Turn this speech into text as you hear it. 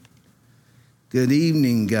Good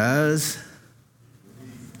evening, guys.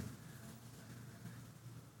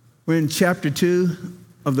 We're in chapter 2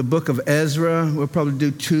 of the book of Ezra. We'll probably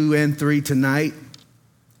do 2 and 3 tonight.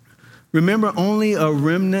 Remember, only a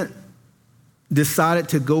remnant decided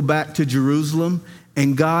to go back to Jerusalem,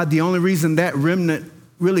 and God, the only reason that remnant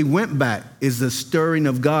really went back is the stirring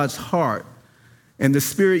of God's heart. And the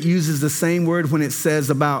Spirit uses the same word when it says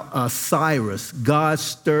about Cyrus. God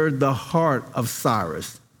stirred the heart of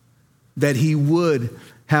Cyrus, that he would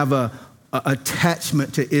have a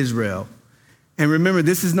attachment to Israel. And remember,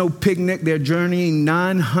 this is no picnic. They're journeying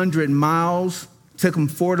 900 miles. It took them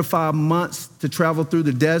 4 to 5 months to travel through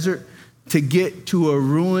the desert to get to a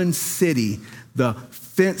ruined city. The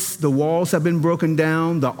fence, the walls have been broken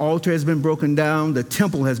down. The altar has been broken down. The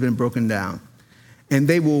temple has been broken down. And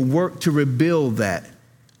they will work to rebuild that.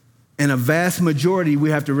 And a vast majority, we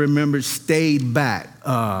have to remember, stayed back.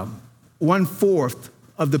 1/4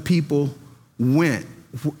 of the people went,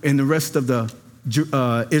 and the rest of the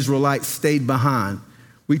Israelites stayed behind.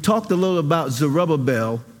 We talked a little about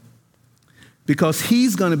Zerubbabel because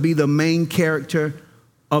he's going to be the main character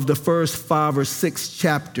of the first 5 or 6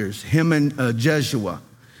 chapters, him and Jeshua.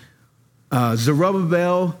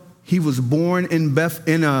 Zerubbabel, he was born in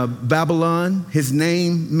Babylon. His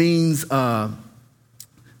name means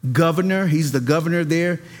governor. He's the governor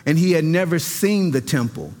there, and he had never seen the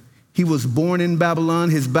temple. He was born in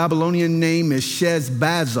Babylon. His Babylonian name is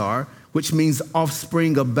Sheshbazzar, which means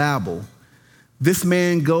offspring of Babel. This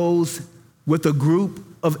man goes with a group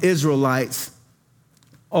of Israelites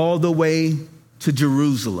all the way to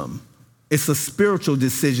Jerusalem. It's a spiritual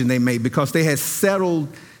decision they made because they had settled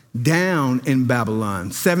down in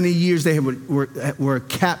Babylon. 70 years they were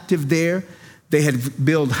captive there. They had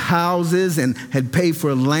built houses and had paid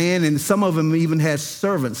for land, and some of them even had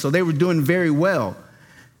servants. So they were doing very well.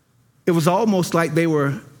 It was almost like they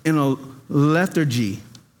were in a lethargy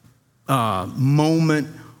moment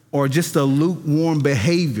or just a lukewarm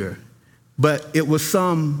behavior. But it was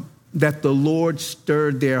some that the Lord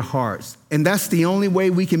stirred their hearts. And that's the only way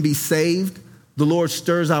we can be saved. The Lord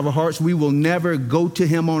stirs our hearts. We will never go to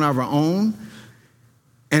him on our own.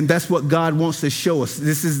 And that's what God wants to show us.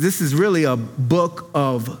 This is really a book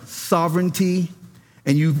of sovereignty.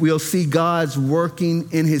 And we'll see God's working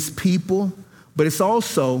in his people. But it's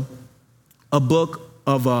also a book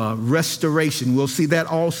of restoration. We'll see that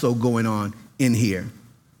also going on in here.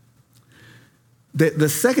 The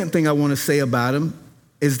second thing I want to say about them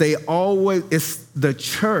is it's the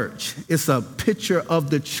church. It's a picture of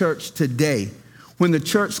the church today. When the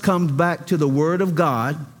church comes back to the word of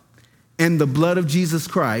God and the blood of Jesus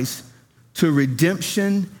Christ, to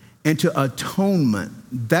redemption and to atonement,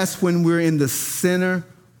 that's when we're in the center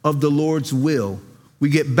of the Lord's will. We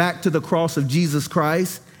get back to the cross of Jesus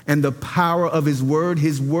Christ and the power of his word.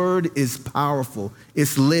 His word is powerful.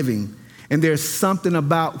 It's living. And there's something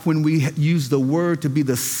about when we use the word to be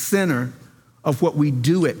the center of what we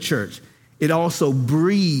do at church. It also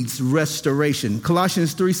breeds restoration.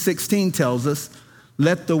 Colossians 3:16 tells us,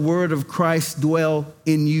 let the word of Christ dwell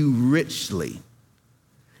in you richly.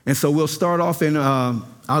 And so we'll start off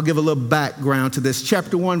I'll give a little background to this.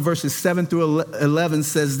 Chapter 1, verses 7 through 11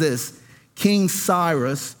 says this: King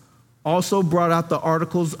Cyrus also brought out the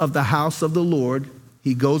articles of the house of the Lord.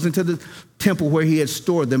 He goes into the temple where he had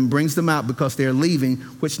stored them, brings them out because they're leaving,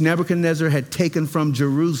 which Nebuchadnezzar had taken from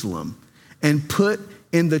Jerusalem, and put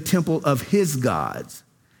in the temple of his gods.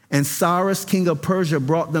 And Cyrus, king of Persia,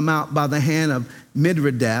 brought them out by the hand of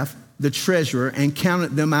Mithridath, the treasurer, and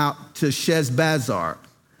counted them out to Sheshbazzar,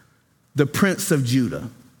 the prince of Judah.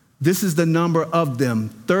 This is the number of them: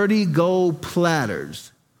 30 gold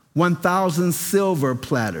platters, 1,000 silver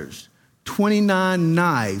platters, 29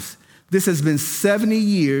 knives. This has been 70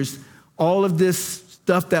 years. All of this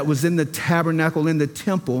stuff that was in the tabernacle, in the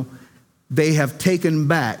temple, they have taken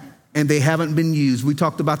back and they haven't been used. We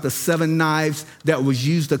talked about the 7 knives that was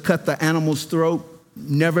used to cut the animal's throat.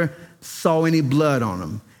 Never saw any blood on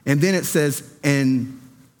them. And then it says, and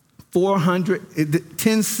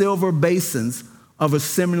 10 silver basins of a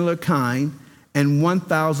similar kind, and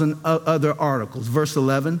 1,000 other articles. Verse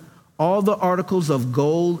 11, all the articles of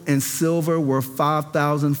gold and silver were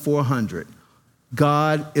 5,400.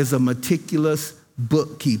 God is a meticulous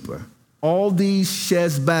bookkeeper. All these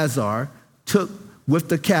Sheshbazzar took with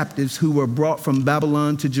the captives who were brought from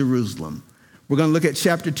Babylon to Jerusalem. We're going to look at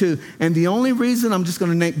chapter 2. And the only reason I'm just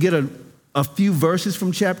going to get a few verses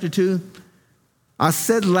from chapter 2, I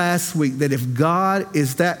said last week that if God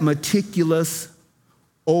is that meticulous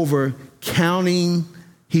over counting,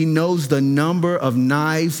 he knows the number of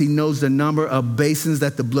knives, he knows the number of basins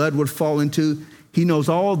that the blood would fall into, he knows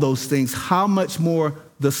all those things, how much more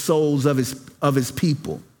the souls of his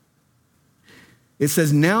people. It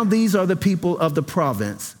says, now these are the people of the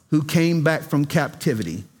province who came back from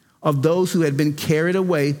captivity, of those who had been carried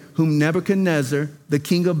away, whom Nebuchadnezzar, the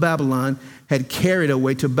king of Babylon, had carried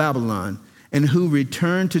away to Babylon, and who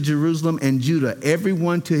returned to Jerusalem and Judah,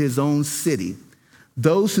 everyone to his own city.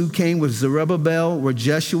 Those who came with Zerubbabel were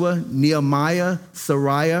Jeshua, Nehemiah,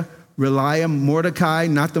 Sariah, Reliah, Mordecai,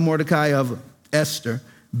 not the Mordecai of Esther,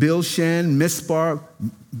 Bilshan, Mispar,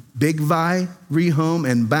 Bigvai, Rehum,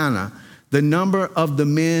 and Bana, the number of the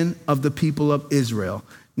men of the people of Israel.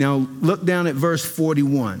 Now look down at verse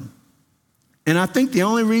 41. And I think the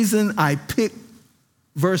only reason I picked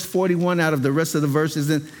verse 41 out of the rest of the verses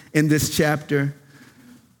in this chapter,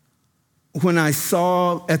 when I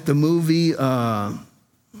saw at the movie, Paul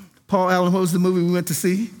Allen, what was the movie we went to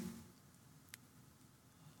see?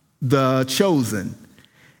 The Chosen.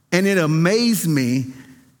 And it amazed me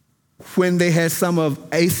when they had some of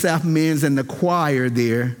Asaph men's and the choir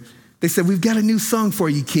there. They said, we've got a new song for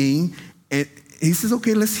you, King. And he says,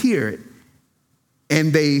 okay, let's hear it.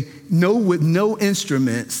 And they know with no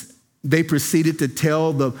instruments, they proceeded to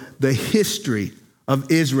tell the history of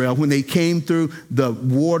Israel when they came through the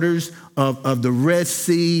waters of the Red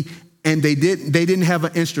Sea, and they didn't have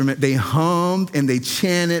an instrument. They hummed and they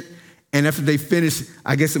chanted, and after they finished,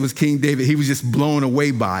 I guess it was King David, he was just blown away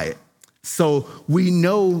by it. So we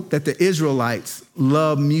know that the Israelites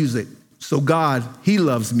love music. So God, he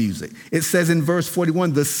loves music. It says in verse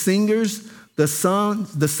 41, the singers, the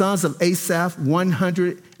sons of Asaph,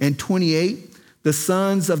 128, the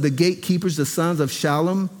sons of the gatekeepers, the sons of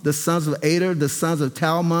Shallum, the sons of Ader, the sons of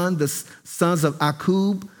Talmon, the sons of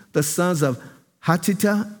Akub, the sons of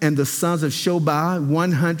Hatita, and the sons of Shobai,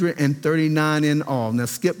 139 in all. Now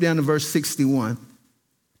skip down to verse 61.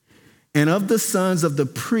 And of the sons of the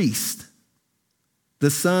priest, the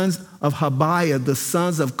sons of Habiah, the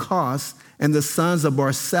sons of Kos, and the sons of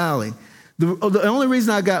Barzillai. The only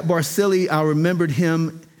reason I got Barzillai, I remembered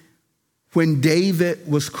him when David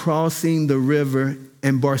was crossing the river,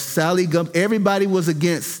 and Barzillai, everybody was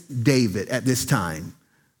against David at this time.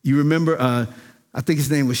 You remember, I think his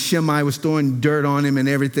name was Shimei, was throwing dirt on him and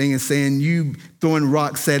everything and saying, you throwing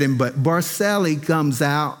rocks at him. But Barzillai comes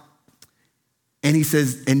out and he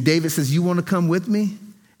says, and David says, you want to come with me?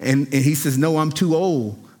 And he says, no, I'm too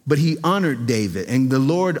old. But he honored David, and the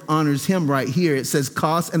Lord honors him right here. It says,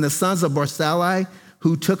 Kos and the sons of Barzillai,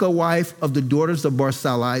 who took a wife of the daughters of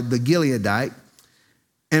Barzillai, the Gileadite,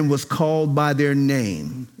 and was called by their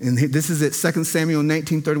name. And this is at 2 Samuel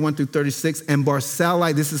 19:31 through 36. And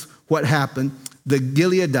Barzillai, this is what happened. The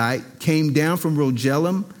Gileadite came down from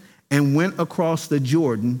Rogelim and went across the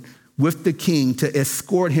Jordan with the king to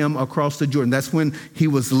escort him across the Jordan. That's when he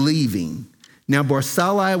was leaving. Now,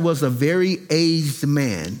 Barzillai was a very aged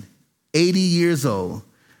man, 80 years old.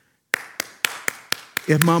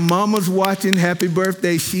 If my mama's watching, happy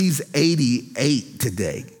birthday, she's 88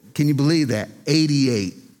 today. Can you believe that?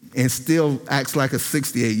 88, and still acts like a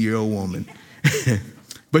 68-year-old woman.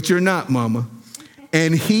 But you're not, mama.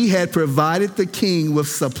 And he had provided the king with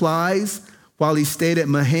supplies while he stayed at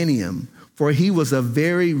Mahanaim, for he was a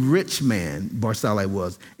very rich man, Barzillai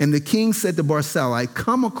was. And the king said to Barzillai,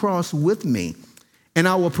 come across with me, and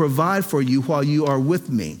I will provide for you while you are with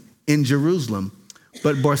me in Jerusalem.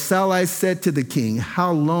 But Barzillai said to the king,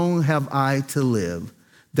 how long have I to live,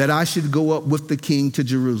 that I should go up with the king to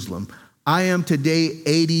Jerusalem? I am today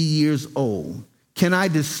 80 years old. Can I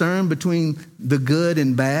discern between the good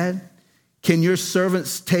and bad? Can your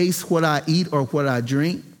servants taste what I eat or what I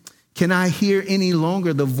drink? Can I hear any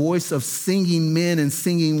longer the voice of singing men and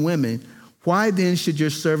singing women? Why then should your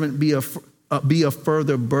servant be a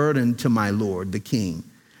further burden to my lord, the king?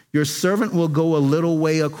 Your servant will go a little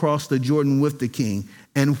way across the Jordan with the king.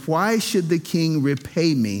 And why should the king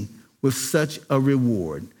repay me with such a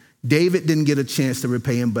reward? David didn't get a chance to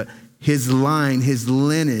repay him, but his line, his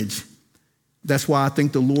lineage, that's why I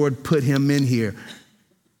think the Lord put him in here.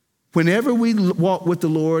 Whenever we walk with the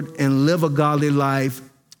Lord and live a godly life,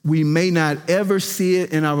 we may not ever see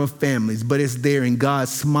it in our families, but it's there, and God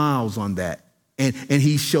smiles on that. And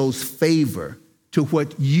he shows favor to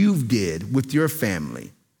what you've did with your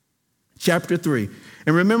family. Chapter 3.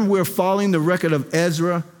 And remember, we're following the record of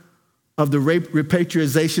Ezra of the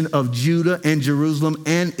repatriation of Judah and Jerusalem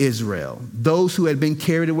and Israel. Those who had been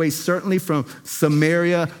carried away, certainly from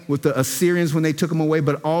Samaria with the Assyrians when they took them away,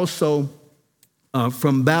 but also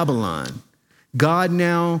from Babylon. God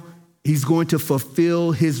now, he's going to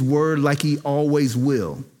fulfill his word like he always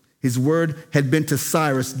will. His word had been to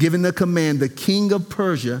Cyrus, given the command, the king of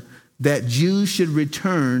Persia, that Jews should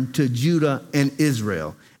return to Judah and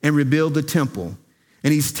Israel and rebuild the temple.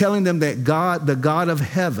 And he's telling them that God, the God of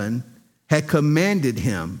heaven, had commanded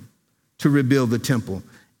him to rebuild the temple.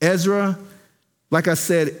 Ezra, like I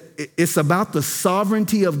said, it's about the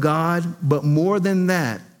sovereignty of God, but more than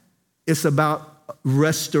that, it's about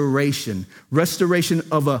restoration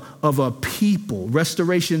of a people,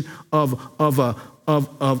 restoration of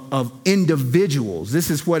individuals. This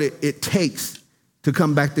is what it takes to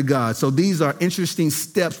come back to God. So these are interesting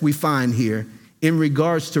steps we find here in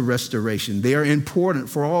regards to restoration. They are important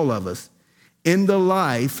for all of us. In the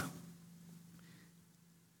life,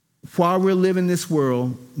 while we're living this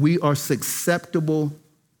world, we are susceptible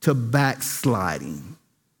to backsliding.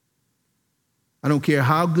 I don't care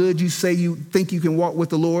how good you say you think you can walk with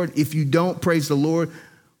the Lord. If you don't, praise the Lord.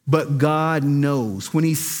 But God knows. When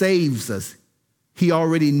he saves us, he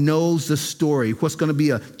already knows the story, what's going to be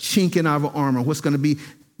a chink in our armor, what's going to be.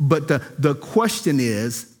 But the question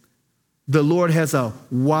is, the Lord has a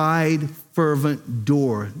wide, fervent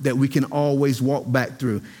door that we can always walk back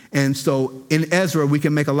through. And so in Ezra, we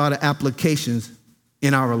can make a lot of applications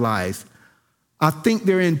in our lives. I think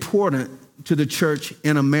they're important to the church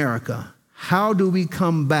in America. How do we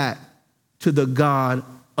come back to the God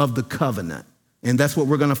of the covenant? And that's what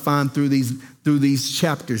we're going to find through these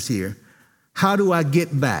chapters here. How do I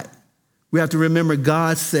get back? We have to remember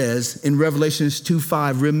God says in Revelations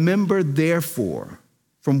 2:5, remember therefore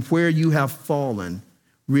from where you have fallen,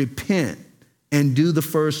 repent and do the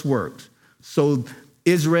first works. So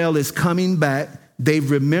Israel is coming back.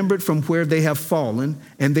 They've remembered from where they have fallen,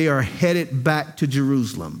 and they are headed back to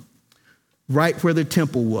Jerusalem, right where the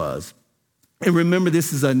temple was. And remember,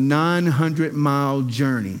 this is a 900-mile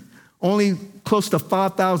journey. Only close to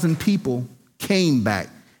 5,000 people came back.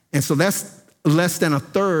 And so that's less than a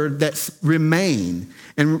third that's remained.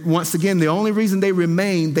 And once again, the only reason they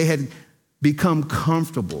remained, they had become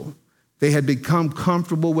comfortable. They had become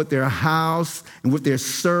comfortable with their house and with their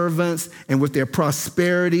servants and with their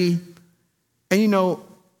prosperity. And you know,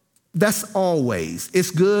 that's always.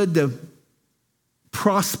 It's good to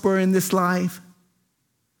prosper in this life,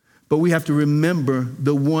 but we have to remember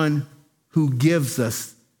the one who gives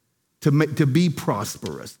us to be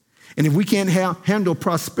prosperous. And if we can't handle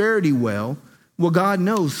prosperity well, God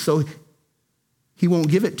knows, so he won't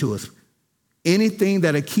give it to us. Anything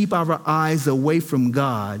that'll keep our eyes away from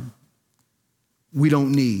God, we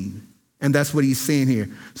don't need. And that's what he's saying here.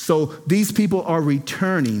 So these people are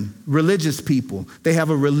returning, religious people. They have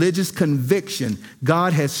a religious conviction.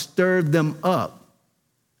 God has stirred them up.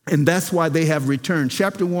 And that's why they have returned.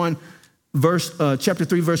 Chapter 3,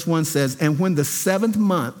 verse 1 says, and when the 7th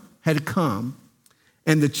month had come,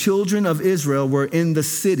 and the children of Israel were in the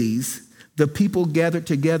cities, the people gathered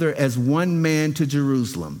together as one man to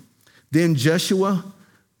Jerusalem. Then Joshua,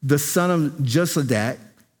 the son of Josadak,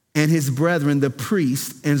 and his brethren, the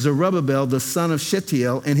priests, and Zerubbabel, the son of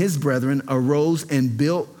Shealtiel, and his brethren, arose and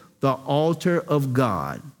built the altar of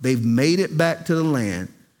God. They've made it back to the land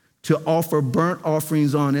to offer burnt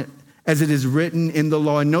offerings on it, as it is written in the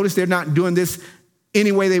law. And notice they're not doing this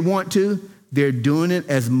any way they want to. They're doing it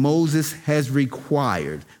as Moses has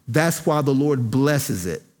required. That's why the Lord blesses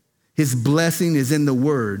it. His blessing is in the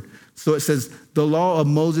word. So it says, the law of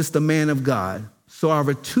Moses, the man of God. So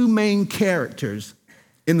our two main characters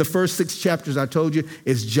in the first 6 chapters I told you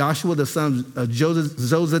is Joshua, the son of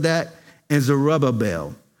Josadak, and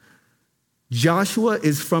Zerubbabel. Joshua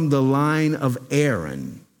is from the line of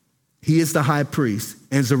Aaron. He is the high priest.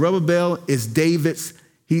 And Zerubbabel is David's.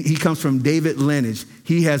 He comes from David lineage.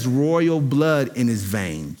 He has royal blood in his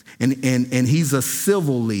veins. And he's a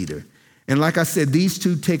civil leader. And like I said, these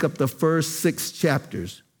two take up the first 6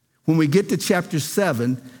 chapters. When we get to chapter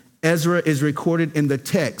 7, Ezra is recorded in the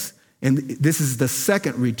text. And this is the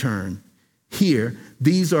second return. Here,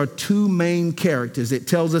 these are two main characters. It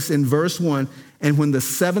tells us in verse 1, and when the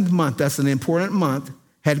 7th month, that's an important month,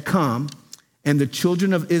 had come, and the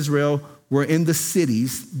children of Israel were in the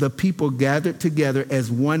cities, the people gathered together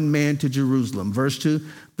as one man to Jerusalem. Verse 2,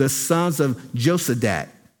 the sons of Josadak.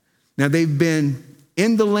 Now they've been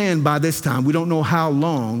in the land by this time. We don't know how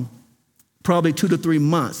long, probably 2 to 3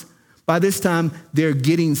 months. By this time, they're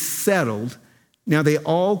getting settled. Now they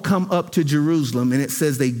all come up to Jerusalem, and it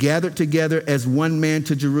says they gathered together as one man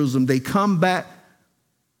to Jerusalem. They come back.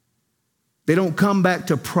 They don't come back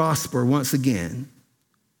to prosper once again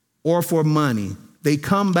or for money. They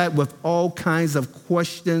come back with all kinds of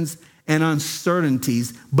questions and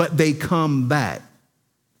uncertainties, but they come back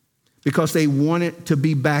because they wanted to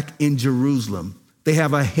be back in Jerusalem. They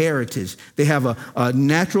have a heritage. They have a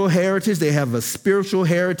natural heritage. They have a spiritual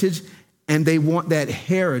heritage, and they want that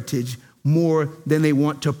heritage more than they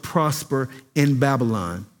want to prosper in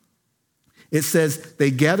Babylon. It says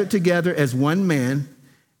they gathered together as one man,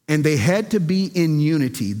 and they had to be in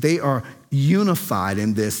unity. They are unified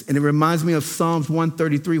in this. And it reminds me of Psalms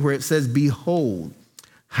 133, where it says, behold,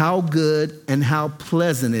 how good and how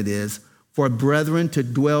pleasant it is for brethren to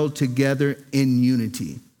dwell together in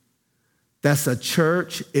unity. That's a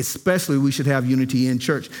church, especially we should have unity in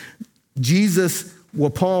church. Jesus,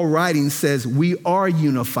 what Paul writing says, we are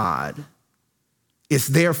unified. It's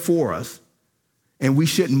there for us. And we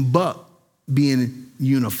shouldn't buck being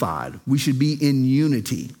unified. We should be in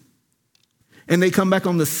unity. And they come back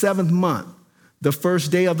on the 7th month. The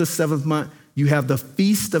first day of the 7th month, you have the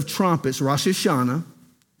Feast of Trumpets, Rosh Hashanah.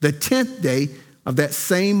 The 10th day of that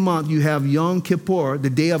same month, you have Yom Kippur, the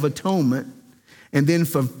Day of Atonement. And then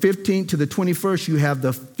from 15th to the 21st, you have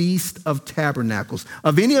the Feast of Tabernacles.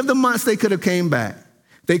 Of any of the months they could have came back,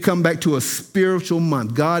 they come back to a spiritual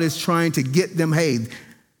month. God is trying to get them, hey,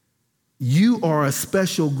 you are a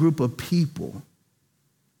special group of people.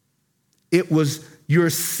 It was your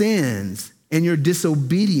sins and your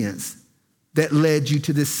disobedience that led you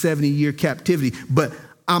to this 70-year captivity. But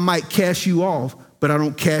I might cast you off, but I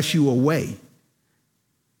don't cast you away.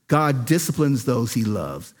 God disciplines those he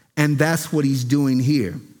loves. And that's what he's doing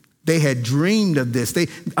here. They had dreamed of this.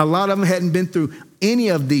 A lot of them hadn't been through any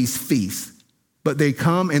of these feasts. But they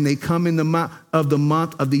come in the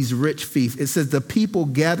month of these rich feasts. It says the people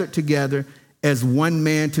gathered together as one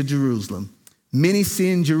man to Jerusalem. Many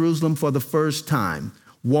seeing Jerusalem for the first time.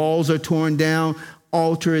 Walls are torn down.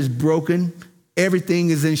 Altar is broken. Everything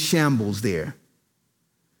is in shambles there.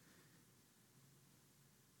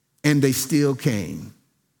 And they still came.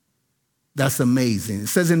 That's amazing. It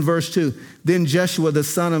says in verse 2, then Joshua, the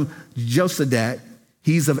son of Josadak,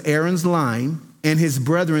 he's of Aaron's line, and his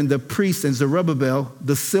brethren, the priests, and Zerubbabel,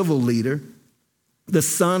 the civil leader, the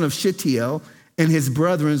son of Shealtiel, and his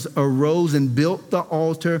brethren arose and built the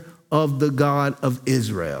altar of the God of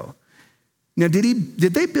Israel. Now, did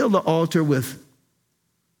they build the altar with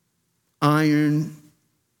iron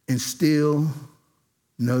and steel?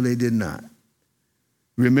 No, they did not.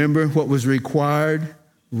 Remember what was required?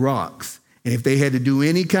 Rocks. And if they had to do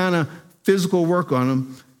any kind of physical work on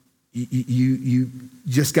them, you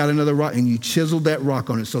just got another rock and you chiseled that rock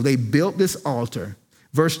on it. So they built this altar.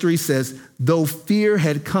 Verse 3 says, though fear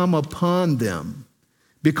had come upon them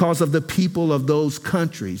because of the people of those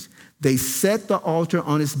countries, they set the altar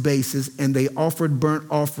on its basis and they offered burnt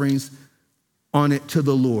offerings on it to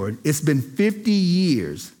the Lord. It's been 50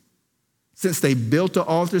 years since they built the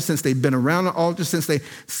altar, since they've been around the altar,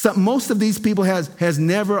 most of these people has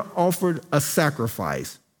never offered a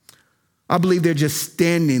sacrifice. I believe they're just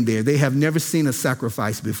standing there. They have never seen a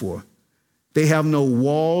sacrifice before. They have no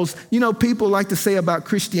walls. You know, people like to say about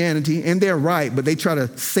Christianity, and they're right, but they try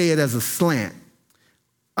to say it as a slant.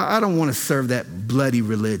 I don't want to serve that bloody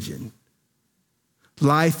religion.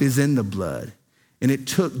 Life is in the blood, and it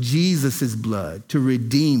took Jesus' blood to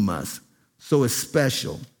redeem us, so it's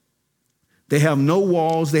special. They have no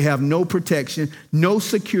walls, they have no protection, no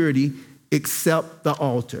security except the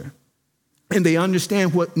altar. And they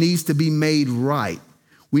understand what needs to be made right.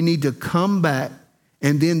 We need to come back,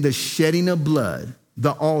 and then the shedding of blood,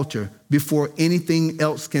 the altar, before anything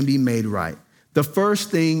else can be made right. The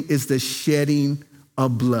first thing is the shedding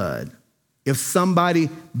of blood. If somebody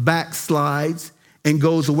backslides and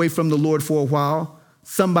goes away from the Lord for a while,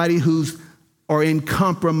 somebody who's or in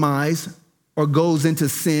compromise or goes into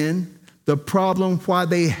sin, the problem why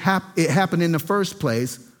it happened in the first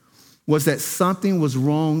place was that something was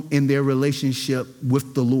wrong in their relationship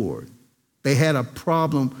with the Lord. They had a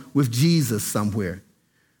problem with Jesus somewhere.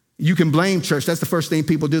 You can blame church. That's the first thing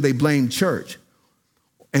people do. They blame church.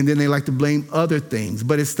 And then they like to blame other things.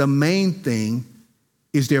 But it's the main thing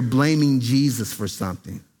is they're blaming Jesus for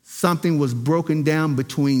something. Something was broken down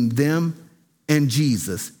between them and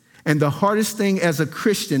Jesus. And the hardest thing as a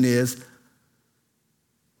Christian is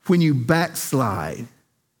when you backslide.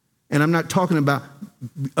 And I'm not talking about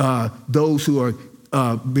those who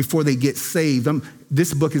are before they get saved.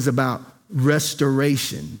 This book is about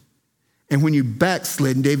restoration. And when you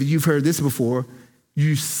backslid, and David, you've heard this before,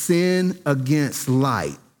 you sin against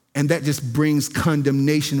light. And that just brings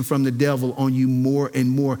condemnation from the devil on you more and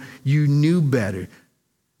more. You knew better,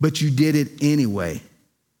 but you did it anyway.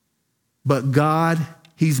 But God,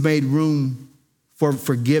 he's made room for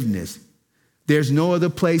forgiveness. There's no other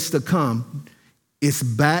place to come. It's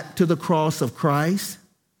back to the cross of Christ.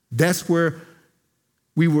 That's where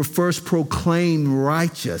we were first proclaimed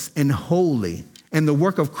righteous and holy. And the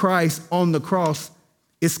work of Christ on the cross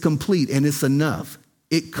is complete and it's enough.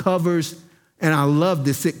 It covers, and I love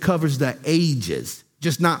this, it covers the ages,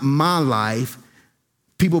 just not my life,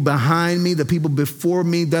 people behind me, the people before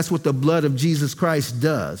me. That's what the blood of Jesus Christ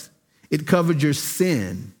does. It covered your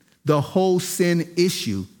sin, the whole sin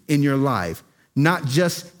issue in your life, not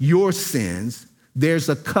just your sins. There's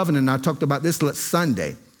a covenant. I talked about this last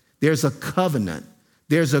Sunday. There's a covenant.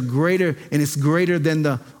 There's a greater, and it's greater than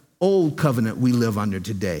the old covenant we live under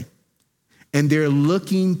today. And they're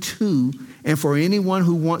looking to, and for anyone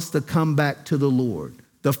who wants to come back to the Lord,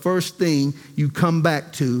 the first thing you come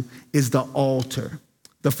back to is the altar.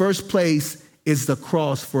 The first place is the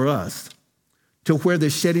cross for us, to where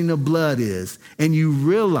the shedding of blood is. And you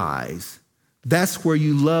realize that's where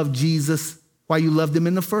you love Jesus, why you loved him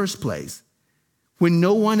in the first place. When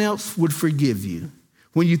no one else would forgive you,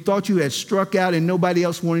 when you thought you had struck out and nobody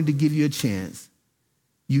else wanted to give you a chance,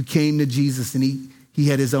 you came to Jesus and he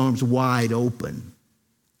had his arms wide open.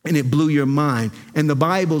 And it blew your mind. And the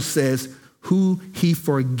Bible says, who he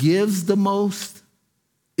forgives the most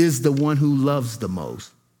is the one who loves the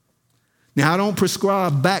most. Now, I don't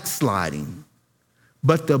prescribe backsliding,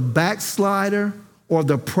 but the backslider or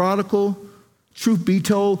the prodigal, truth be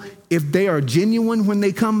told, if they are genuine when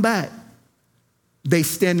they come back, they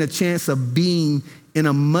stand a chance of being in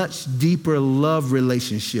a much deeper love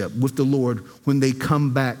relationship with the Lord when they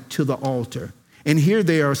come back to the altar. And here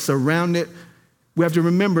they are surrounded. We have to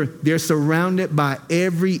remember, they're surrounded by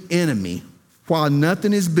every enemy. While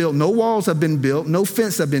nothing is built, no walls have been built, no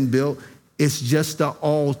fence have been built, it's just the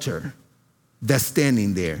altar that's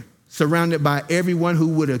standing there, surrounded by everyone who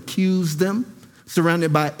would accuse them,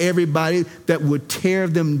 surrounded by everybody that would tear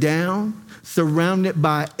them down, surrounded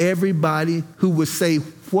by everybody who would say,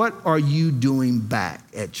 what are you doing back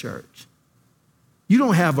at church? You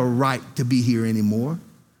don't have a right to be here anymore.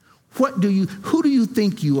 Who do you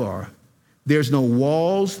think you are? There's no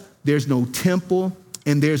walls, there's no temple,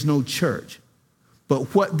 and there's no church.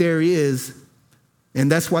 But what there is, and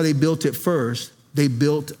that's why they built it first, they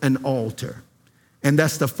built an altar. And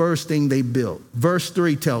that's the first thing they built. Verse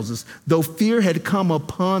 3 tells us, though fear had come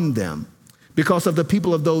upon them because of the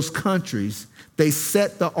people of those countries, they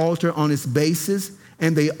set the altar on its basis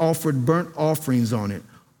and they offered burnt offerings on it,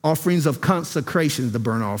 offerings of consecration, the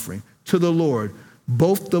burnt offering, to the Lord,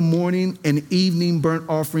 both the morning and evening burnt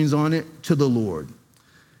offerings on it to the Lord.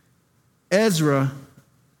 Ezra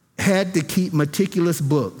had to keep meticulous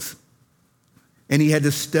books, and he had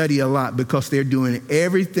to study a lot because they're doing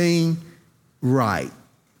everything right.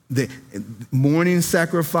 The morning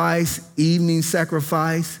sacrifice, evening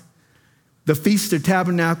sacrifice, the Feast of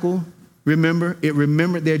Tabernacle, it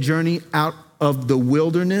remembered their journey out of the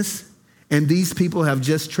wilderness, and these people have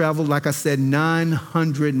just traveled, like I said,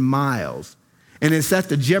 900 miles, and it's at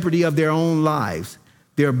the jeopardy of their own lives.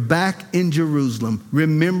 They're back in Jerusalem,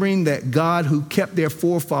 remembering that God who kept their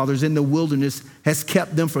forefathers in the wilderness has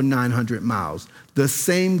kept them for 900 miles. The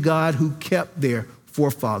same God who kept their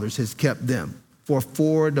forefathers has kept them for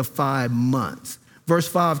 4 to 5 months. Verse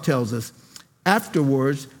 5 tells us,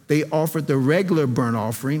 afterwards, they offered the regular burnt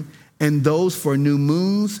offering and those for new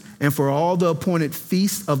moons and for all the appointed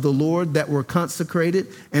feasts of the Lord that were consecrated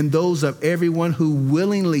and those of everyone who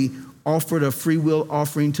willingly offered a free will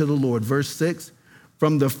offering to the Lord. Verse 6,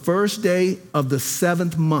 from the first day of the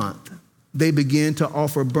 7th month, they began to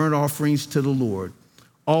offer burnt offerings to the Lord,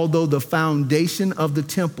 although the foundation of the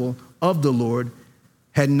temple of the Lord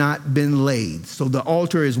had not been laid. So the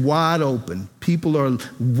altar is wide open. People are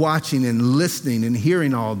watching and listening and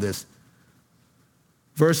hearing all this.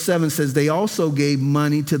 Verse 7 says, they also gave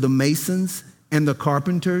money to the masons and the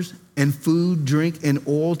carpenters and food, drink, and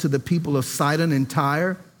oil to the people of Sidon and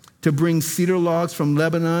Tyre to bring cedar logs from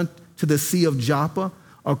Lebanon to the Sea of Joppa,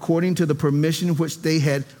 according to the permission which they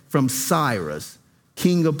had from Cyrus,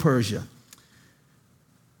 king of Persia.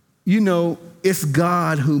 You know, it's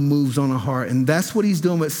God who moves on a heart, and that's what he's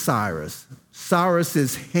doing with Cyrus. Cyrus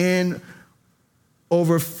is hand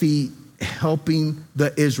over feet helping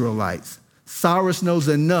the Israelites. Cyrus knows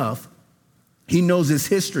enough. He knows his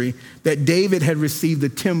history that David had received the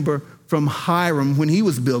timber from Hiram when he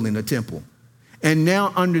was building a temple. And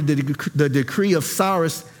now under the decree of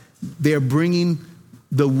Cyrus, they're bringing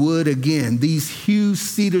the wood again. These huge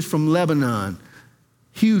cedars from Lebanon,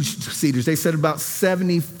 huge cedars. They said about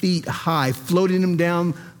 70 feet high, floating them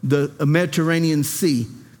down the Mediterranean Sea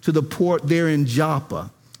to the port there in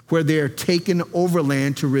Joppa, where they're taken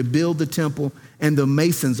overland to rebuild the temple, and the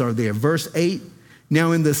masons are there. Verse 8,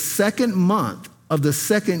 now in the 2nd month of the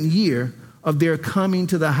 2nd year of their coming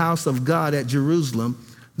to the house of God at Jerusalem,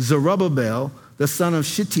 Zerubbabel, the son of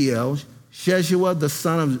Shealtiel, Sheshua, the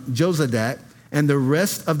son of Jozadak, and the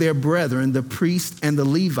rest of their brethren, the priests and the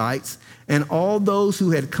Levites, and all those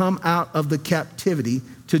who had come out of the captivity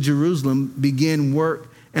to Jerusalem began work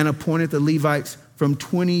and appointed the Levites from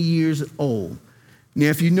 20 years old. Now,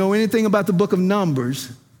 if you know anything about the book of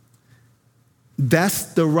Numbers,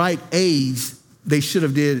 that's the right age. They should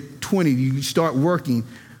have did 20. You start working.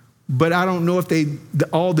 But I don't know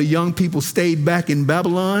if all the young people stayed back in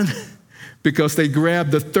Babylon because they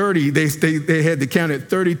grabbed the 30. They had to count at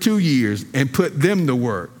 32 years and put them to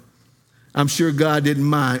work. I'm sure God didn't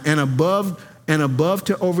mind. And above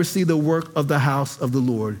to oversee the work of the house of the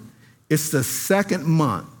Lord. It's the second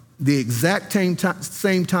month, the exact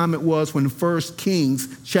same time it was when 1 Kings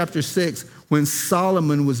chapter 6, when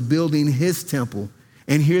Solomon was building his temple.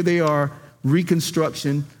 And here they are,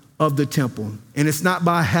 reconstruction of the temple. And it's not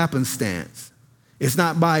by happenstance. It's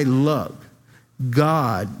not by luck.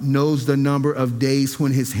 God knows the number of days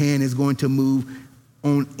when his hand is going to move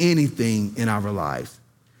on anything in our lives.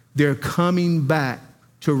 They're coming back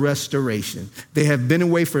to restoration. They have been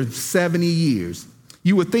away for 70 years.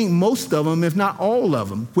 You would think most of them, if not all of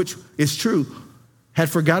them, which is true, had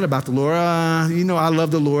forgot about the Lord. I love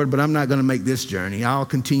the Lord, but I'm not going to make this journey. I'll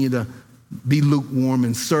continue to be lukewarm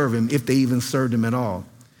and serve him if they even served him at all.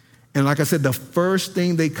 And like I said, the first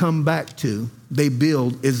thing they come back to, they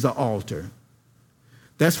build, is the altar.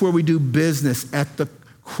 That's where we do business, at the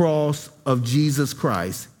cross of Jesus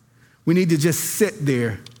Christ. We need to just sit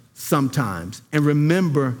there sometimes and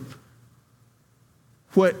remember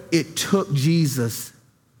what it took Jesus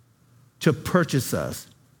to purchase us,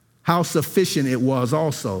 how sufficient it was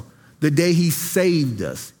also. The day he saved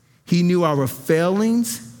us, he knew our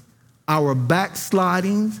failings, our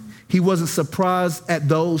backslidings. He wasn't surprised at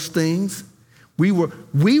those things. We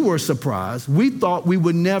were surprised. We thought we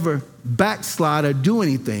would never backslide or do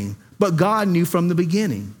anything, but God knew from the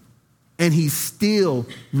beginning, and he still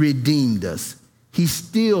redeemed us. He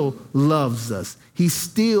still loves us. He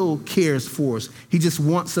still cares for us. He just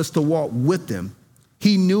wants us to walk with him.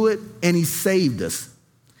 He knew it, and he saved us,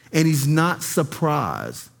 and he's not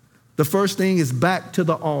surprised. The first thing is back to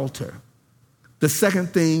the altar. The second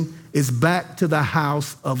thing is back to the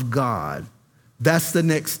house of God. That's the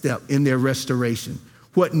next step in their restoration.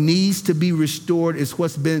 What needs to be restored is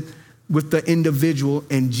what's been with the individual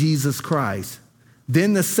and Jesus Christ.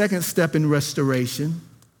 Then the second step in restoration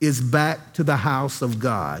is back to the house of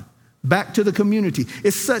God, back to the community.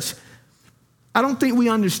 I don't think we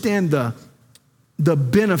understand the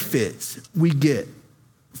benefits we get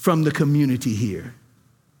from the community here,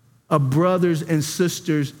 of brothers and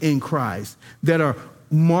sisters in Christ that are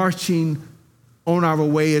marching on our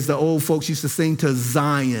way, as the old folks used to sing, to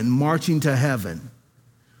Zion, marching to heaven.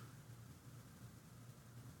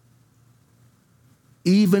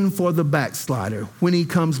 Even for the backslider, when he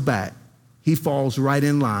comes back, he falls right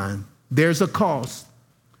in line. There's a cost.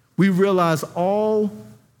 We realize all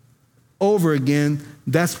over again,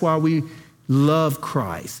 that's why we love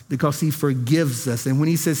Christ, because he forgives us. And when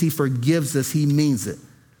he says he forgives us, he means it.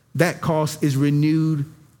 That cost is renewed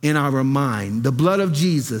in our mind. The blood of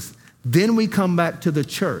Jesus. Then we come back to the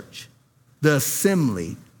church, the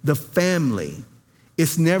assembly, the family.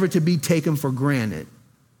 It's never to be taken for granted.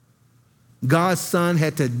 God's son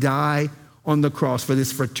had to die on the cross for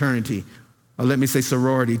this fraternity. Or let me say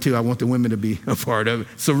sorority too. I want the women to be a part of it.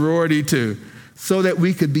 Sorority too. So that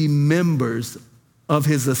we could be members of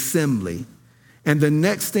his assembly. And the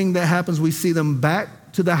next thing that happens, we see them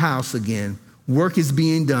back to the house again. Work is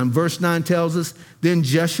being done. Verse 9 tells us, then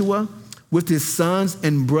Joshua with his sons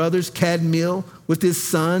and brothers, Kadmiel with his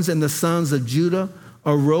sons and the sons of Judah,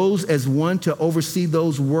 arose as one to oversee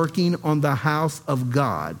those working on the house of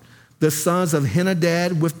God. The sons of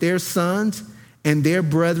Henadad with their sons and their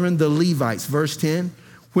brethren, the Levites. Verse 10,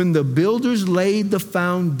 when the builders laid the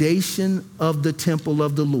foundation of the temple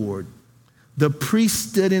of the Lord, the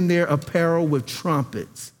priests stood in their apparel with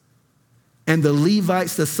trumpets, and the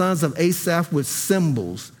Levites, the sons of Asaph, with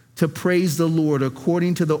cymbals to praise the Lord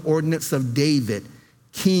according to the ordinance of David,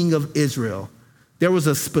 king of Israel. There was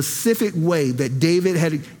a specific way that David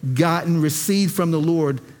had received from the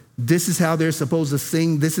Lord. This is how they're supposed to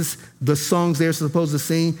sing. This is the songs they're supposed to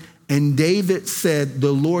sing. And David said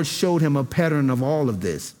the Lord showed him a pattern of all of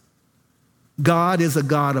this. God is a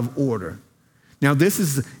God of order. Now, this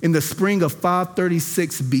is in the spring of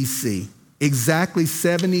 536 BC, exactly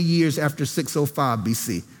 70 years after 605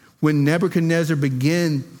 BC, when Nebuchadnezzar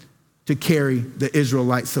began to carry the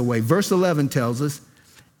Israelites away. Verse 11 tells us,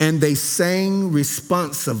 and they sang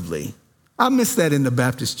responsively. I miss that in the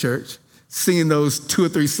Baptist church, singing those 2 or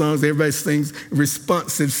 3 songs. Everybody sings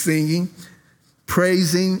responsive singing,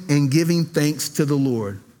 praising and giving thanks to the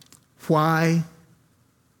Lord. Why?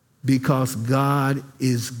 Because God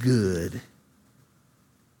is good.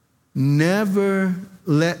 Never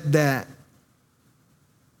let that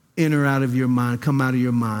come out of your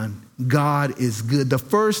mind. God is good. The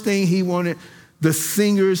first thing he wanted the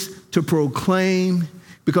singers to proclaim,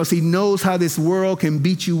 because he knows how this world can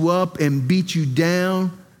beat you up and beat you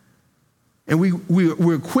down. And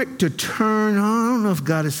we're quick to turn, I don't know if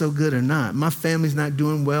God is so good or not. My family's not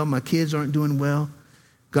doing well. My kids aren't doing well.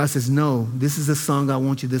 God says, no, this is a song I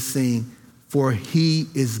want you to sing, for he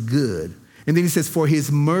is good. And then he says, for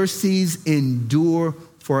his mercies endure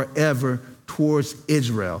forever towards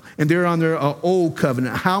Israel. And they're under an old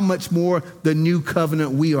covenant. How much more the new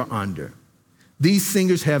covenant we are under? These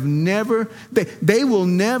singers have never, they will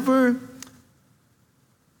never,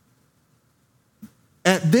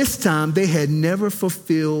 at this time, they had never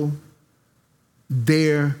fulfilled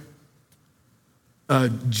their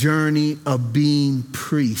journey of being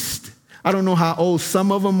priest. I don't know how old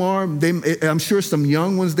some of them are. I'm sure some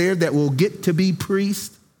young ones there that will get to be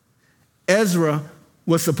priest. Ezra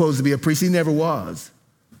was supposed to be a priest. He never was.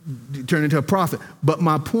 He turned into a prophet. But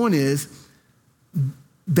my point is,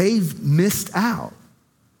 they've missed out.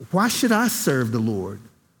 Why should I serve the Lord?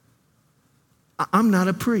 I'm not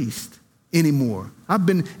a priest anymore. I've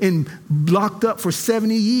been locked up for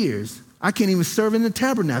 70 years. I can't even serve in the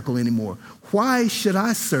tabernacle anymore. Why should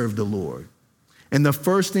I serve the Lord? And the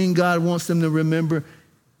first thing God wants them to remember,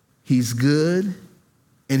 he's good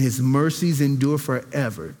and his mercies endure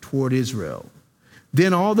forever toward Israel.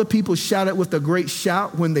 Then all the people shouted with a great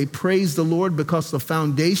shout when they praised the Lord, because the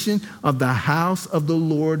foundation of the house of the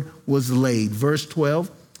Lord was laid. Verse 12,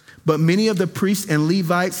 but many of the priests and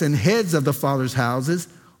Levites and heads of the fathers' houses,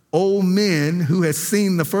 old men who had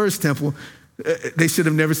seen the first temple, they should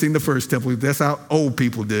have never seen the first temple. That's how old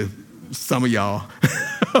people do, some of y'all.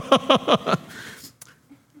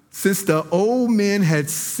 Since the old men had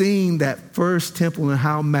seen that first temple and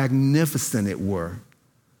how magnificent it were,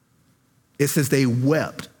 it says they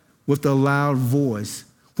wept with a loud voice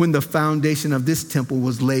when the foundation of this temple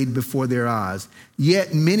was laid before their eyes.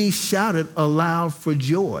 Yet many shouted aloud for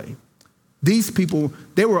joy. These people,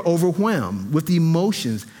 they were overwhelmed with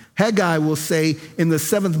emotions. Haggai will say, in the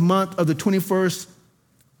 7th month of the 21st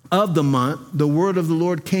of the month, the word of the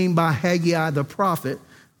Lord came by Haggai the prophet,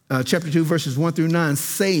 chapter 2, verses 1 through 9,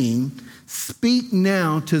 saying, speak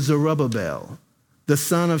now to Zerubbabel, the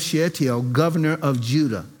son of Shealtiel, governor of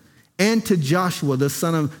Judah, and to Joshua, the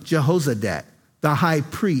son of Jehozadak, the high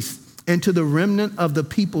priest, and to the remnant of the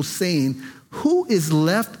people, saying, who is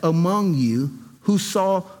left among you who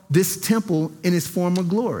saw this temple in its former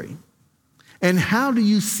glory? And how do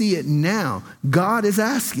you see it now? God is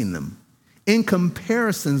asking them in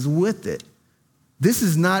comparisons with it. This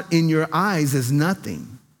is not in your eyes as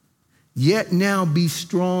nothing. Yet now be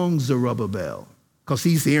strong, Zerubbabel, because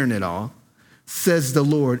he's hearing it all, says the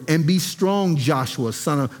Lord. And be strong, Joshua,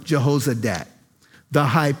 son of Jehozadak, the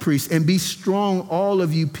high priest. And be strong, all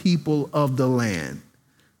of you people of the land,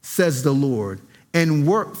 says the Lord. And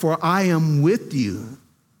work, for I am with you.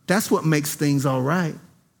 That's what makes things all right.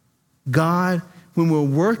 God, when we're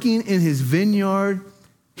working in his vineyard,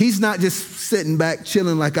 he's not just sitting back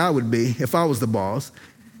chilling like I would be if I was the boss.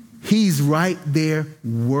 He's right there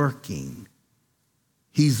working.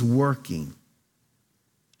 He's working.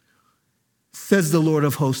 Says the Lord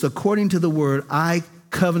of hosts, according to the word, I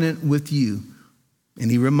covenant with you.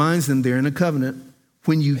 And he reminds them there in a covenant,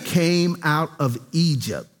 when you came out of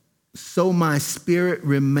Egypt, so my spirit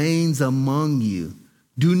remains among you.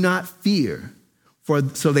 Do not fear.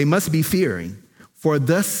 So they must be fearing. For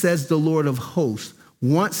thus says the Lord of hosts,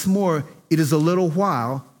 once more, it is a little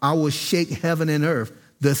while, I will shake heaven and earth,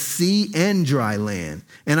 the sea and dry land,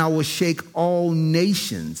 and I will shake all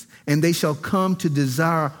nations, and they shall come to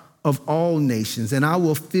desire of all nations, and I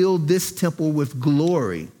will fill this temple with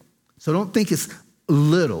glory. So don't think it's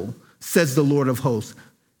little, says the Lord of hosts.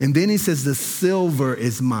 And then he says, the silver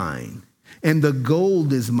is mine, and the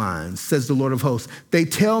gold is mine, says the Lord of hosts. They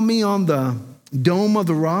tell me on the dome of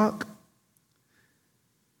the rock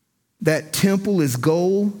that temple is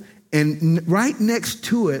gold, and right next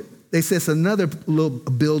to it, they say it's another little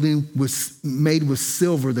building was made with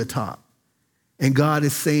silver the top. And God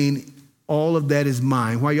is saying, all of that is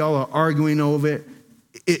mine. While y'all are arguing over it,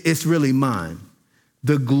 it's really mine.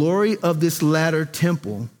 The glory of this latter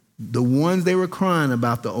temple, the ones they were crying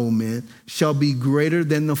about, the old men, shall be greater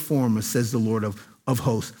than the former, says the Lord of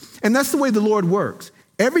hosts. And that's the way the Lord works.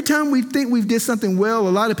 Every time we think we've did something well, a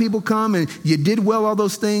lot of people come and you did well, all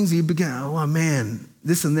those things, you begin, oh man,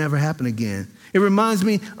 this will never happen again. It reminds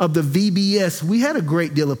me of the VBS. We had a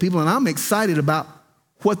great deal of people, and I'm excited about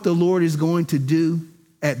what the Lord is going to do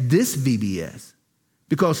at this VBS.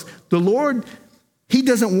 Because the Lord, he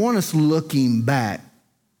doesn't want us looking back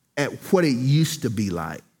at what it used to be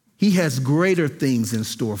like. He has greater things in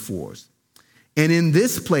store for us. And in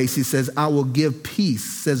this place, he says, I will give peace,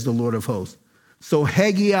 says the Lord of hosts. So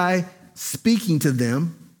Haggai speaking to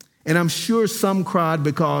them, and I'm sure some cried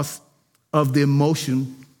because of the emotional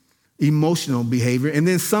behavior. And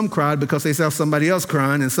then some cried because they saw somebody else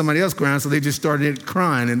crying and somebody else crying, so they just started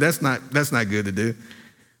crying. And that's not good to do.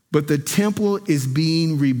 But the temple is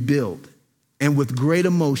being rebuilt, and with great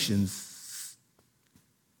emotions.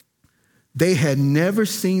 They had never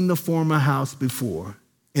seen the former house before,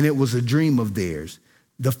 and it was a dream of theirs.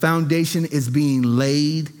 The foundation is being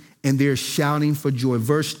laid, and they're shouting for joy.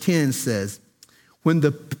 Verse 10 says, when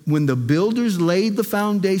the builders laid the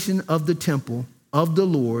foundation of the temple of the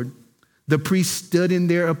Lord, the priests stood in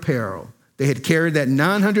their apparel. They had carried that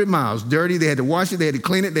 900 miles, dirty. They had to wash it. They had to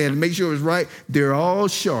clean it. They had to make sure it was right. They're all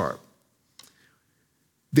sharp.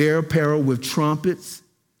 Their apparel with trumpets,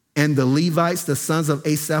 and the Levites, the sons of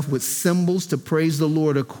Asaph, with cymbals to praise the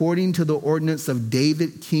Lord according to the ordinance of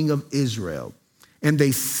David, king of Israel. And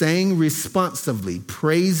they sang responsively,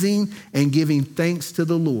 praising and giving thanks to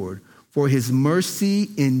the Lord, for his mercy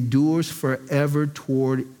endures forever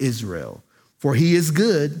toward Israel. For he is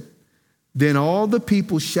good. Then all the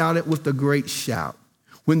people shouted with a great shout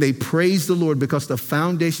when they praised the Lord, because the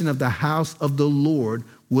foundation of the house of the Lord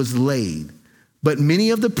was laid. But many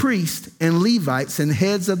of the priests and Levites and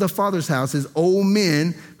heads of the fathers' houses, old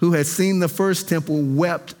men who had seen the first temple,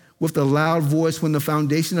 wept with a loud voice when the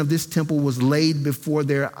foundation of this temple was laid before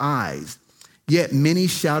their eyes. Yet many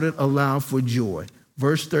shouted aloud for joy.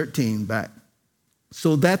 Verse 13 back.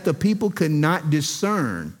 So that the people could not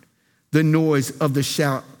discern the noise of the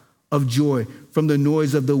shout of joy from the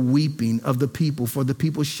noise of the weeping of the people. For the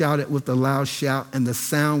people shouted with a loud shout, and the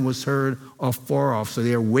sound was heard afar off. So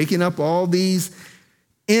they're waking up all these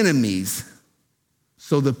enemies.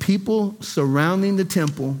 So the people surrounding the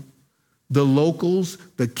temple, the locals,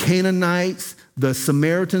 the Canaanites, the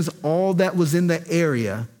Samaritans, all that was in the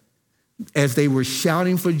area, as they were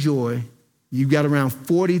shouting for joy, you got around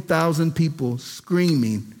 40,000 people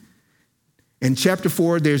screaming. In chapter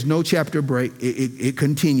 4, there's no chapter break. It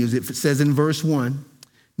continues. It says in verse 1,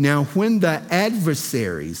 now when the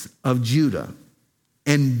adversaries of Judah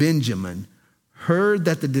and Benjamin heard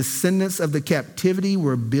that the descendants of the captivity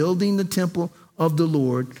were building the temple of the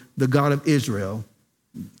Lord, the God of Israel,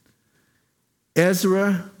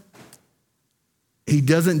 Ezra, he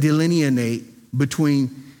doesn't delineate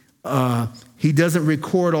between, he doesn't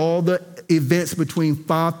record all the events between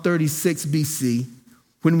 536 BC,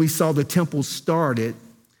 when we saw the temple started.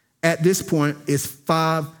 At this point, it's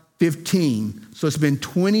 515. So it's been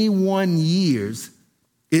 21 years,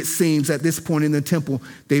 it seems, at this point in the temple.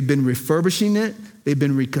 They've been refurbishing it. They've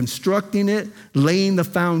been reconstructing it, laying the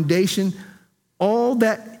foundation. All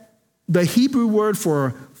that, the Hebrew word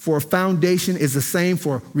for foundation is the same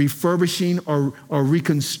for refurbishing or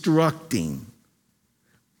reconstructing.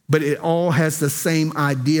 But it all has the same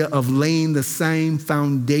idea of laying the same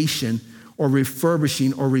foundation or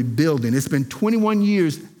refurbishing or rebuilding. It's been 21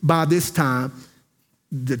 years by this time.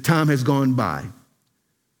 The time has gone by.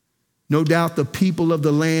 No doubt the people of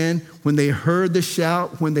the land, when they heard the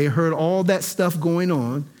shout, when they heard all that stuff going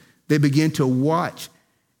on, they began to watch.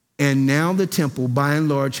 And now the temple, by and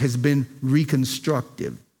large, has been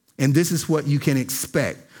reconstructed. And this is what you can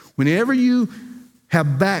expect. Whenever you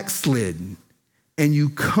have backslidden and you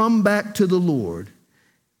come back to the Lord,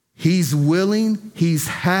 he's willing, he's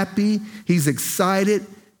happy, he's excited,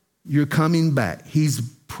 you're coming back. He's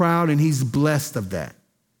proud and he's blessed of that.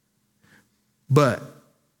 But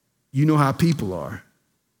you know how people are.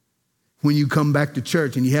 When you come back to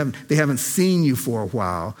church and they haven't seen you for a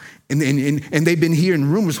while, and they've been hearing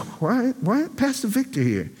rumors, why Pastor Victor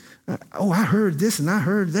here? I heard this and I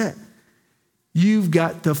heard that. You've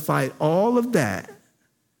got to fight all of that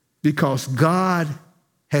because God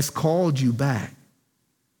has called you back.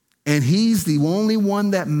 And he's the only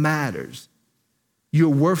one that matters. You're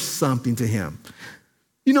worth something to him.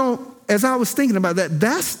 You know, as I was thinking about that,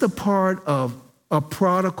 that's the part of a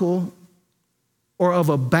prodigal or of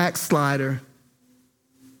a backslider.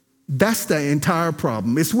 That's the entire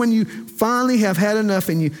problem. It's when you finally have had enough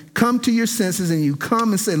and you come to your senses and you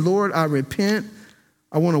come and say, Lord, I repent.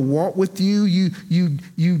 I want to walk with you.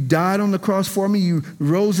 You died on the cross for me. You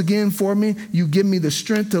rose again for me. You give me the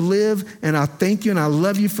strength to live. And I thank you and I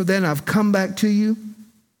love you for that. And I've come back to you.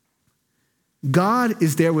 God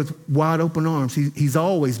is there with wide open arms. He's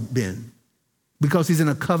always been, because he's in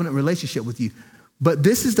a covenant relationship with you. But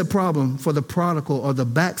this is the problem for the prodigal or the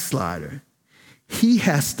backslider. He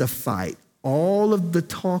has to fight all of the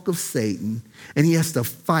talk of Satan, and he has to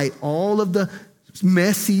fight all of the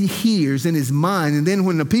mess he hears in his mind. And then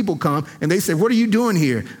when the people come and they say, what are you doing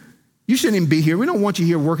here? You shouldn't even be here. We don't want you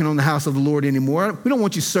here working on the house of the Lord anymore. We don't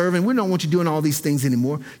want you serving. We don't want you doing all these things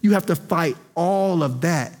anymore. You have to fight all of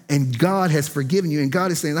that. And God has forgiven you. And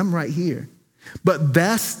God is saying, I'm right here. But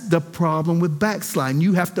that's the problem with backsliding.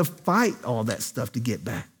 You have to fight all that stuff to get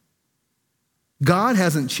back. God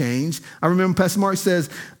hasn't changed. I remember Pastor Mark says,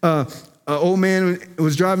 an old man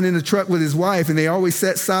was driving in a truck with his wife, and they always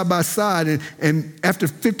sat side by side. And after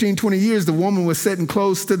 15, 20 years, the woman was sitting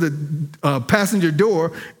close to the passenger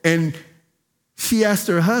door, and she asked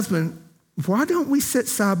her husband, why don't we sit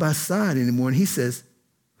side by side anymore? And he says,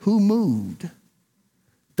 who moved?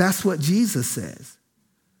 That's what Jesus says.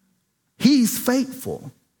 He's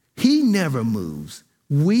faithful. He never moves.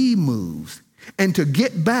 We move. And to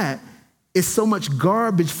get back is so much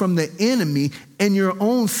garbage from the enemy and your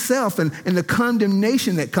own self and the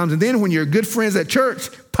condemnation that comes. And then when your good friends at church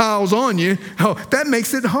piles on you, that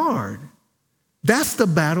makes it hard. That's the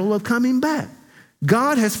battle of coming back.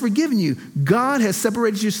 God has forgiven you. God has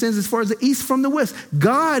separated your sins as far as the east from the west.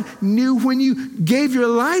 God knew when you gave your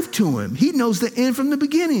life to him. He knows the end from the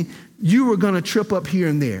beginning. You were going to trip up here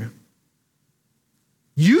and there.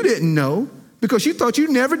 You didn't know because you thought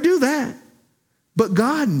you'd never do that. But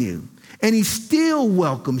God knew, and he still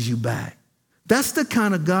welcomes you back. That's the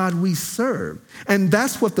kind of God we serve. And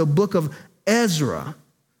that's what the book of Ezra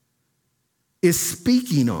is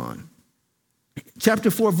speaking on.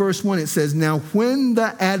 Chapter 4, verse 1, it says, now when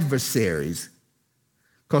the adversaries,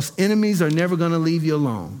 because enemies are never going to leave you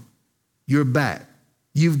alone, you're back.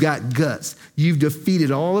 You've got guts. You've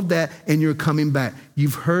defeated all of that, and you're coming back.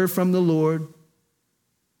 You've heard from the Lord.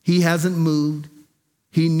 He hasn't moved.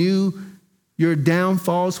 He knew your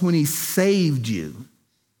downfalls when he saved you.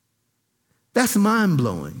 That's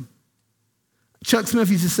mind-blowing. Chuck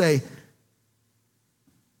Smith used to say,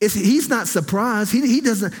 he's not surprised. He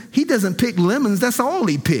doesn't pick lemons. That's all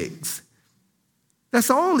he picks. That's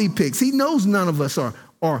all he picks. He knows none of us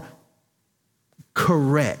are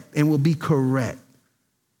correct and will be correct.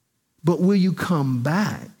 But will you come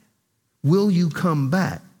back? Will you come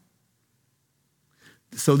back?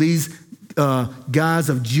 So these guys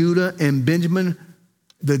of Judah and Benjamin,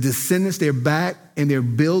 the descendants, they're back and they're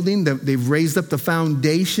building. They've raised up the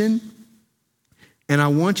foundation. And I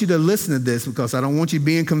want you to listen to this because I don't want you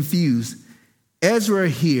being confused. Ezra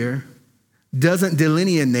here doesn't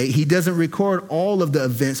delineate. He doesn't record all of the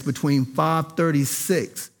events between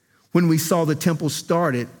 536 when we saw the temple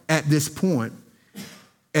started at this point.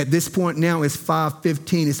 At this point now it's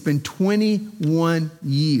 515. It's been 21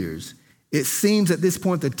 years. It seems at this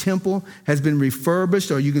point the temple has been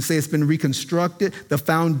refurbished, or you can say it's been reconstructed. The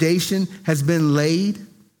foundation has been laid.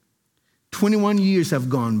 21 years have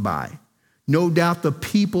gone by. No doubt the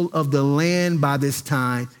people of the land by this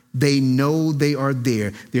time, they know they are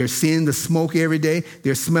there. They're seeing the smoke every day.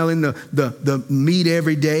 They're smelling the meat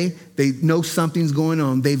every day. They know something's going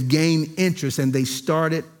on. They've gained interest and they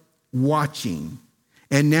started watching.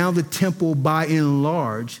 And now the temple, by and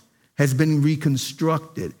large, has been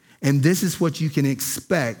reconstructed. And this is what you can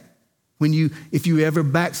expect if you ever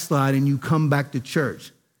backslide and you come back to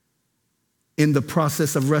church in the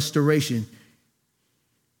process of restoration.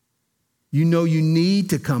 You know you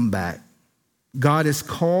need to come back. God is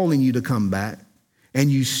calling you to come back.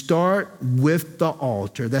 And you start with the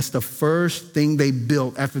altar. That's the first thing they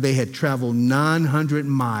built after they had traveled 900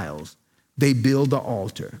 miles. They build the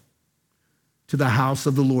altar to the house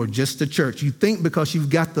of the Lord, just the church. You think because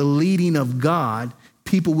you've got the leading of God,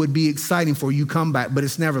 people would be exciting for you come back, but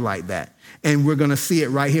it's never like that. And we're going to see it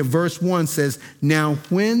right here. Verse 1 says, now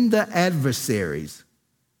when the adversaries,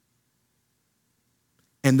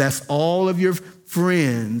 and that's all of your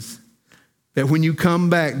friends, that when you come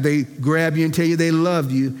back, they grab you and tell you they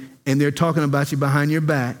love you, and they're talking about you behind your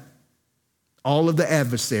back. All of the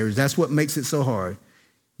adversaries, that's what makes it so hard.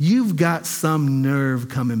 You've got some nerve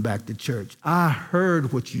coming back to church. I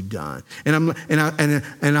heard what you've done. And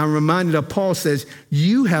I'm reminded of Paul says,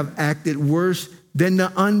 you have acted worse than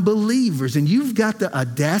the unbelievers. And you've got the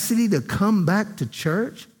audacity to come back to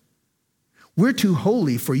church? We're too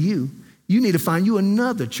holy for you. You need to find you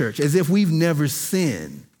another church, as if we've never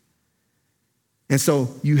sinned. And so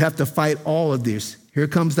you have to fight all of this. Here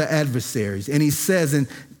comes the adversaries. And he says in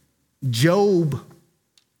Job,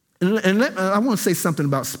 I want to say something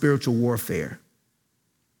about spiritual warfare.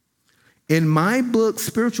 In my book,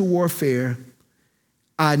 Spiritual Warfare,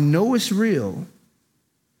 I know it's real,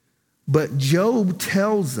 but Job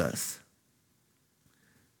tells us,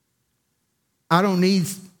 I don't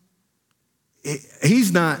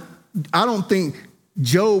think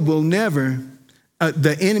Job will never,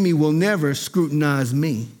 the enemy will never scrutinize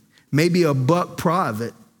me. Maybe a buck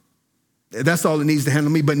private, That's all it needs to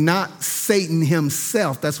handle me, but not Satan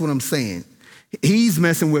himself. That's what I'm saying. He's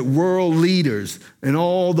messing with world leaders and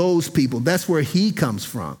all those people. That's where he comes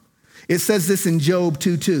from. It says this in Job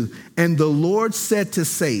 2:2. And the Lord said to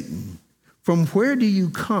Satan, from where do you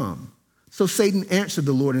come? So Satan answered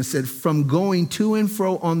the Lord and said, from going to and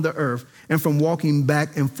fro on the earth and from walking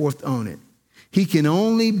back and forth on it. He can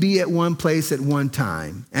only be at one place at one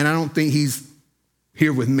time. And I don't think he's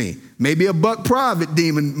here with me. Maybe a buck private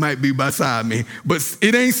demon might be beside me, but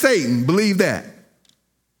it ain't Satan. Believe that.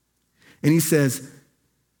 And he says,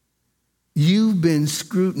 you've been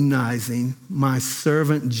scrutinizing my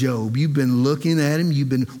servant Job. You've been looking at him. You've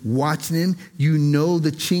been watching him. You know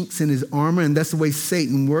the chinks in his armor, and that's the way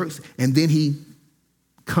Satan works. And then he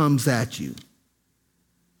comes at you.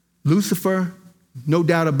 Lucifer, no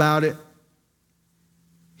doubt about it,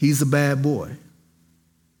 he's a bad boy.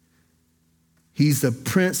 He's the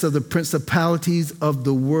prince of the principalities of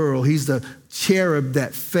the world. He's the cherub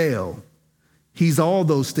that fell. He's all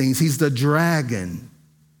those things. He's the dragon.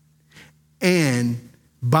 And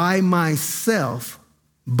by myself,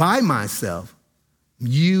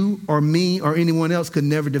 you or me or anyone else could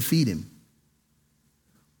never defeat him.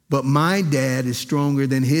 But my dad is stronger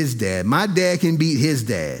than his dad. My dad can beat his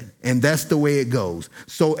dad, and that's the way it goes.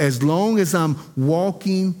 So as long as I'm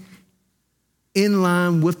walking in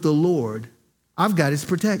line with the Lord, I've got his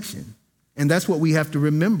protection. And that's what we have to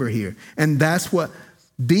remember here. And that's what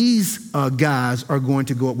these guys are going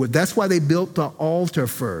to go up with. That's why they built the altar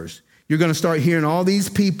first. You're going to start hearing all these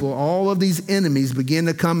people, all of these enemies begin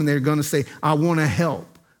to come, and they're going to say, I want to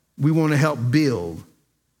help. We want to help build,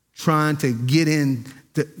 trying to get in,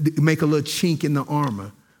 to make a little chink in the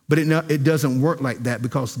armor. But it doesn't work like that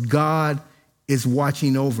because God is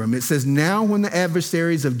watching over them. It says, now when the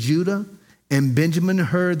adversaries of Judah and Benjamin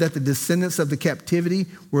heard that the descendants of the captivity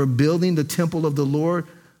were building the temple of the Lord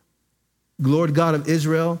God of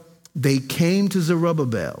Israel, they came to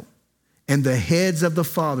Zerubbabel and the heads of the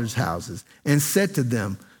fathers' houses and said to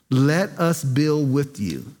them, let us build with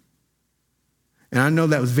you. And I know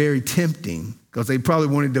that was very tempting because they probably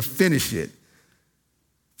wanted to finish it.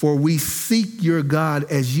 For we seek your God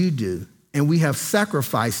as you do, and we have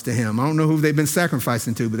sacrificed to him. I don't know who they've been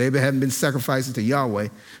sacrificing to, but they haven't been sacrificing to Yahweh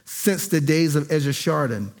since the days of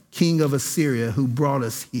Ezra, king of Assyria, who brought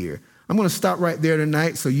us here. I'm going to stop right there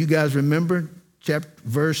tonight so you guys remember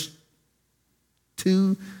verse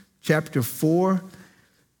 2, chapter 4.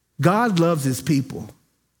 God loves his people.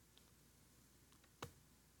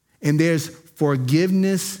 And there's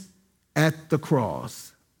forgiveness at the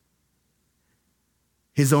cross.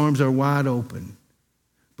 His arms are wide open.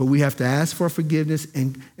 But we have to ask for forgiveness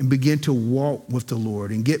and begin to walk with the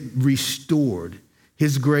Lord and get restored.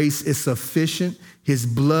 His grace is sufficient. His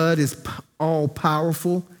blood is all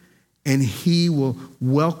powerful. And he will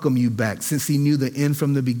welcome you back since he knew the end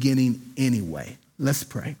from the beginning anyway. Let's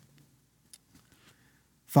pray.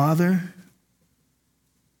 Father,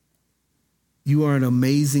 you are an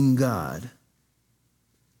amazing God.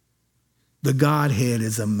 The Godhead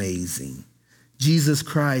is amazing. Jesus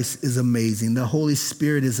Christ is amazing. The Holy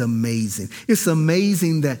Spirit is amazing. It's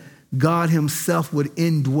amazing that God himself would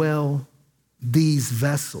indwell these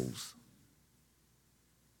vessels.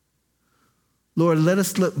 Lord, let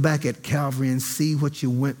us look back at Calvary and see what you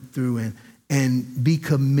went through and be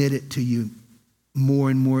committed to you more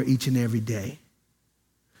and more each and every day.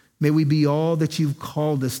 May we be all that you've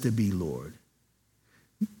called us to be, Lord.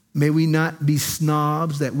 May we not be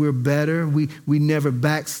snobs that we're better. We never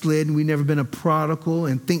backslid. We never been a prodigal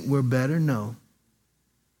and think we're better. No.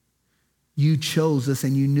 You chose us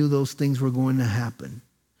and you knew those things were going to happen.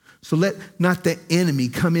 So let not the enemy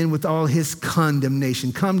come in with all his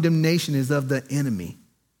condemnation. Condemnation is of the enemy.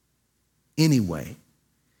 Anyway,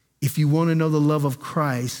 if you want to know the love of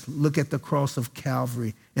Christ, look at the cross of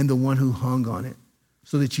Calvary and the one who hung on it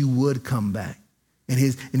so that you would come back. And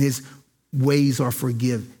his ways are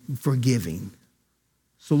forgiving.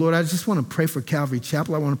 So, Lord, I just want to pray for Calvary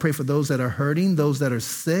Chapel. I want to pray for those that are hurting, those that are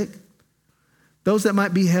sick, those that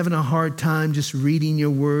might be having a hard time just reading your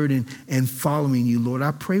word and following you, Lord.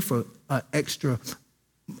 I pray for an extra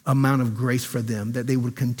amount of grace for them, that they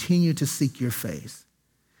would continue to seek your face.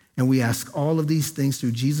 And we ask all of these things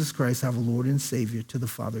through Jesus Christ, our Lord and Savior, to the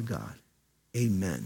Father God. Amen.